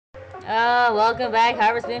Welcome back,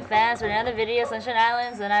 Harvest Moon fans, for another video, Sunshine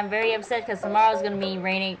Islands, and I'm very upset because tomorrow's gonna be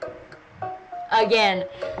raining again.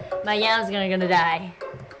 My yam's gonna die.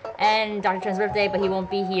 And Dr. Trent's birthday, but he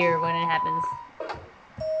won't be here when it happens.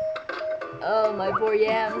 Oh, my poor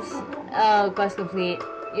yams. Oh, quest complete.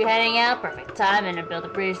 You're heading out? Perfect time, and I built a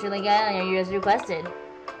bridge to Link Island you as requested.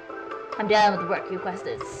 I'm done with the work you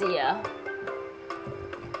requested. See ya.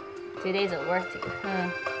 2 days of work too.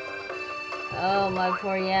 Oh, my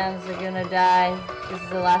poor yams are gonna die. This is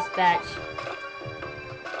the last batch.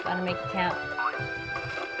 Gotta make it count.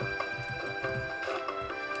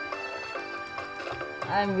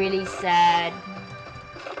 I'm really sad.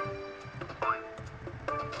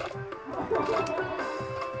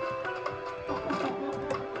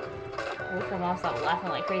 I wish my mom stopped laughing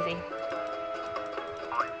like crazy.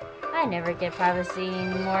 I never get privacy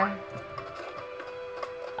anymore.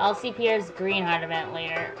 I'll see Pierre's green heart event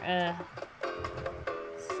later.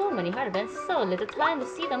 So many heart events, so little time to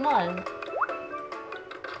see them all.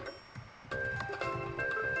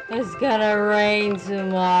 It's gonna rain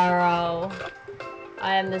tomorrow.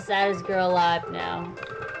 I am the saddest girl alive now.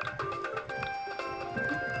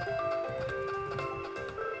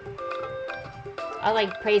 I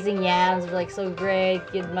like praising yams, they're like so great,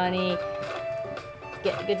 get money,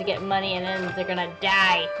 good to get money, and then they're gonna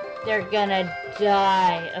die. They're gonna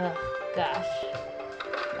die. Ugh, gosh.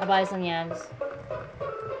 I'll buy some yams.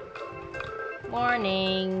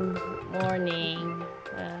 Morning. Morning.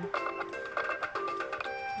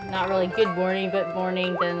 Not really good morning, but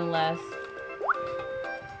morning nonetheless.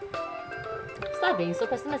 Stop being so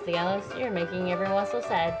pessimistic, Alice. You're making everyone so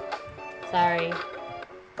sad. Sorry.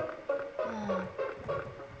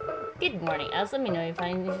 Good morning, Alice. Let me know if you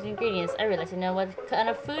find interesting ingredients. I would like to know what kind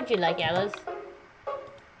of food you like, Alice.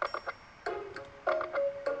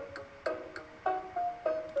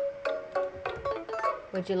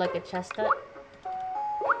 Would you like a chestnut?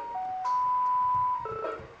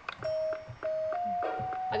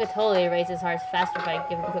 I could totally raise his hearts faster if I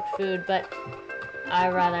give him cooked food, but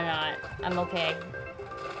I'd rather not. I'm okay.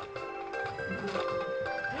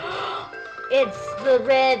 It's the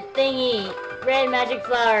red thingy! Red magic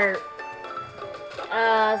flower!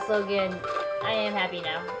 So good. I am happy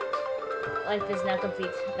now. Life is now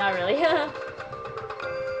complete. Not really.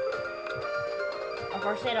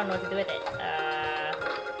 Unfortunately, I don't know what to do with it.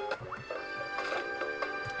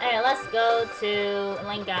 Alright, let's go to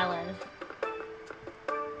Link Island.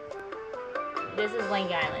 This is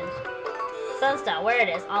Link Island. Sunstone, where it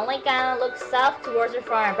is. On Link Island, look south towards your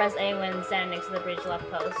farm and press A when standing next to the bridge left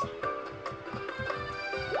post.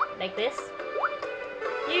 Like this.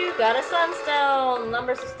 You got a sunstone!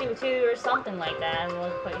 Number 62 or something like that, I'm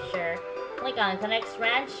not quite sure. Link Island connects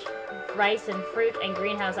ranch, rice and fruit, and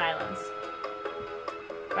greenhouse islands.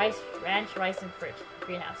 Ranch, rice and fruit.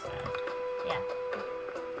 Greenhouse island. Yeah.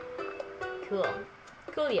 Cool.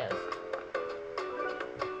 Coolios.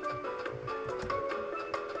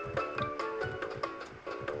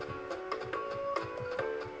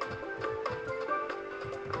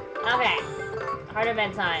 Okay. Heart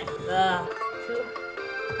event time. Ugh.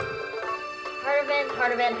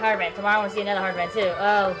 Heart event. Tomorrow we'll see another heart event too.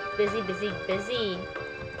 Oh, busy.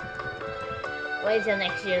 Wait till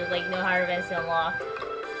next year, like no heart events to unlock.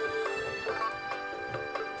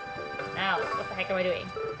 Now, what the heck am I doing?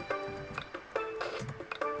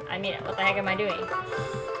 I mean it, what the heck am I doing?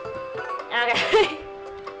 Okay.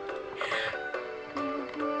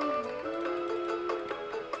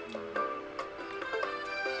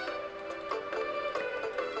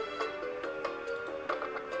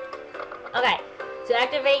 Okay, to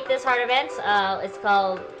activate this heart event, it's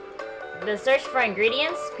called the Search for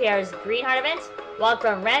Ingredients, Pierre's Green Heart Event. Walk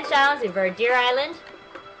from Ranch Island to Verdune Island.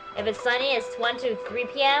 If it's sunny, it's 1 to 3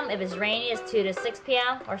 p.m. If it's rainy, it's 2 to 6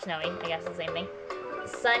 p.m. Or snowy, I guess it's the same thing.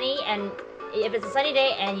 Sunny, and if it's a sunny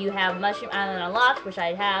day and you have Mushroom Island unlocked, which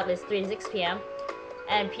I have, is 3 to 6 p.m.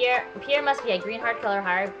 And Pierre must be a green heart color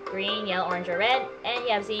heart, green, yellow, orange, or red. And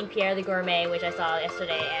you have seen Pierre the Gourmet, which I saw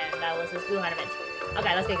yesterday, and that was his blue heart event.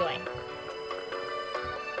 Okay, let's get going.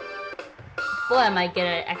 Boy, I might get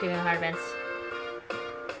it activating the heart events.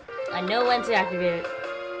 I know when to activate it.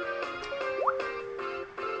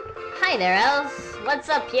 Hi there, Alice. What's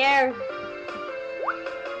up, Pierre?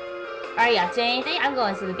 Are you up to anything? I'm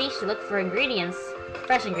going to the beach to look for ingredients.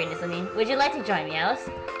 Fresh ingredients, I mean. Would you like to join me, Alice?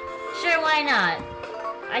 Sure, why not?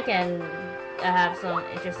 I can have some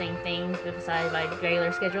interesting things besides my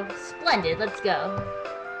regular schedule. Splendid, let's go.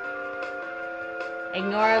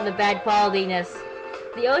 Ignore the bad qualityness.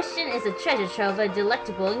 The ocean is a treasure trove of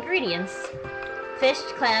delectable ingredients. Fish,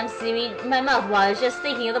 clams, seaweed, my mouth waters just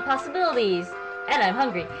thinking of the possibilities. And I'm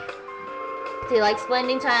hungry. Do you like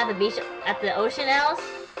spending time at the beach, at the ocean, Alice?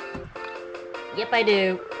 Yep, I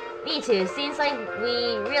do. Me too. Seems like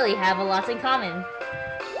we really have a lot in common.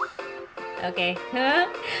 Okay.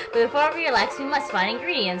 But before we relax, we must find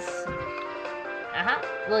ingredients.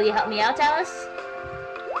 Will you help me out, Alice?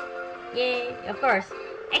 Yay, of course.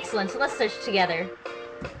 Excellent, so let's search together.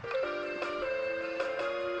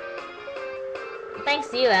 Thanks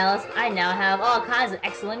to you, Alice, I now have all kinds of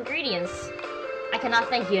excellent ingredients. I cannot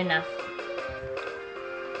thank you enough.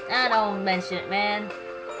 Don't mention it, man.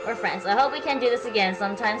 We're friends. I hope we can do this again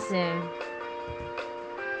sometime soon.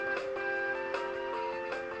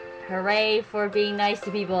 Hooray for being nice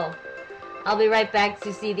to people. I'll be right back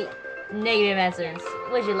to see the negative answers.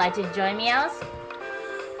 Would you like to join me, Alice?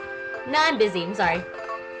 No, I'm busy. I'm sorry.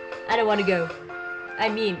 I don't want to go. I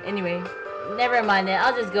mean, anyway. Never mind it.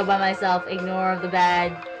 I'll just go by myself. Ignore the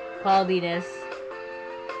bad qualityness.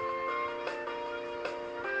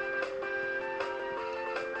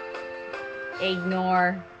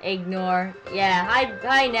 Ignore. Yeah,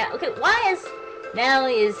 hi now. Okay, why is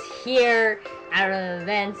Natalie is here at an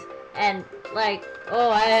event and like,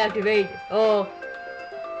 oh, I activate. Oh,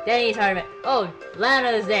 Danny's hard event. Oh, Lana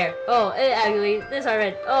is there. Oh, actually, this hard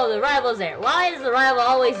event. Oh, the rival's there. Why is the rival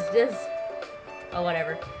always just? Oh,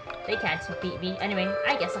 whatever. They can't beat me. Anyway,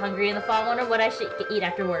 I guess I'm hungry in the fall. Wonder what I should eat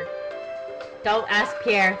after work. Don't ask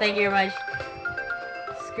Pierre. Thank you very much.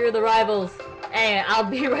 Screw the rivals. Anyway, I'll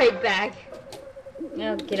be right back.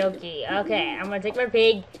 Okie dokie. Okay, I'm gonna take my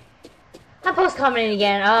pig. I'm post-commentating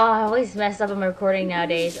again. Oh, I always mess up on my recording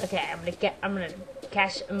nowadays. Okay, I'm gonna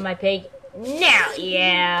catch my pig now.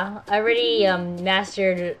 Yeah, I already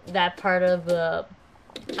mastered that part of the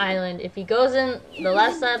island. If he goes in the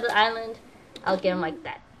left side of the island, I'll get him like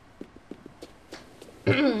that.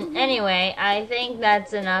 Anyway, I think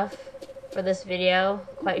that's enough for this video.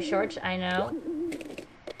 Quite short, I know.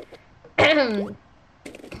 I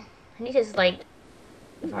need to just, like,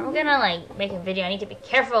 if I'm gonna like make a video, I need to be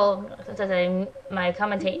careful because my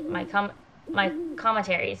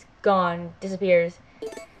commentary is gone, disappears,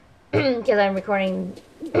 because I'm recording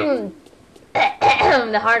the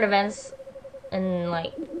hard events and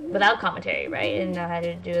like without commentary, right? I didn't know how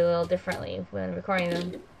to do it a little differently when recording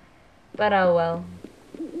them, but oh well.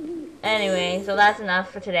 Anyway, so that's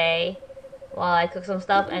enough for today. While I cook some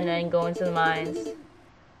stuff and then go into the mines.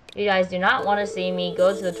 You guys do not want to see me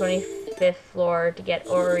go to the 25th floor to get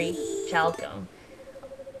Ori Chalcum.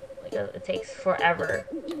 Like, it takes forever.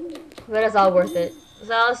 But it's all worth it.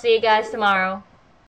 So I'll see you guys tomorrow.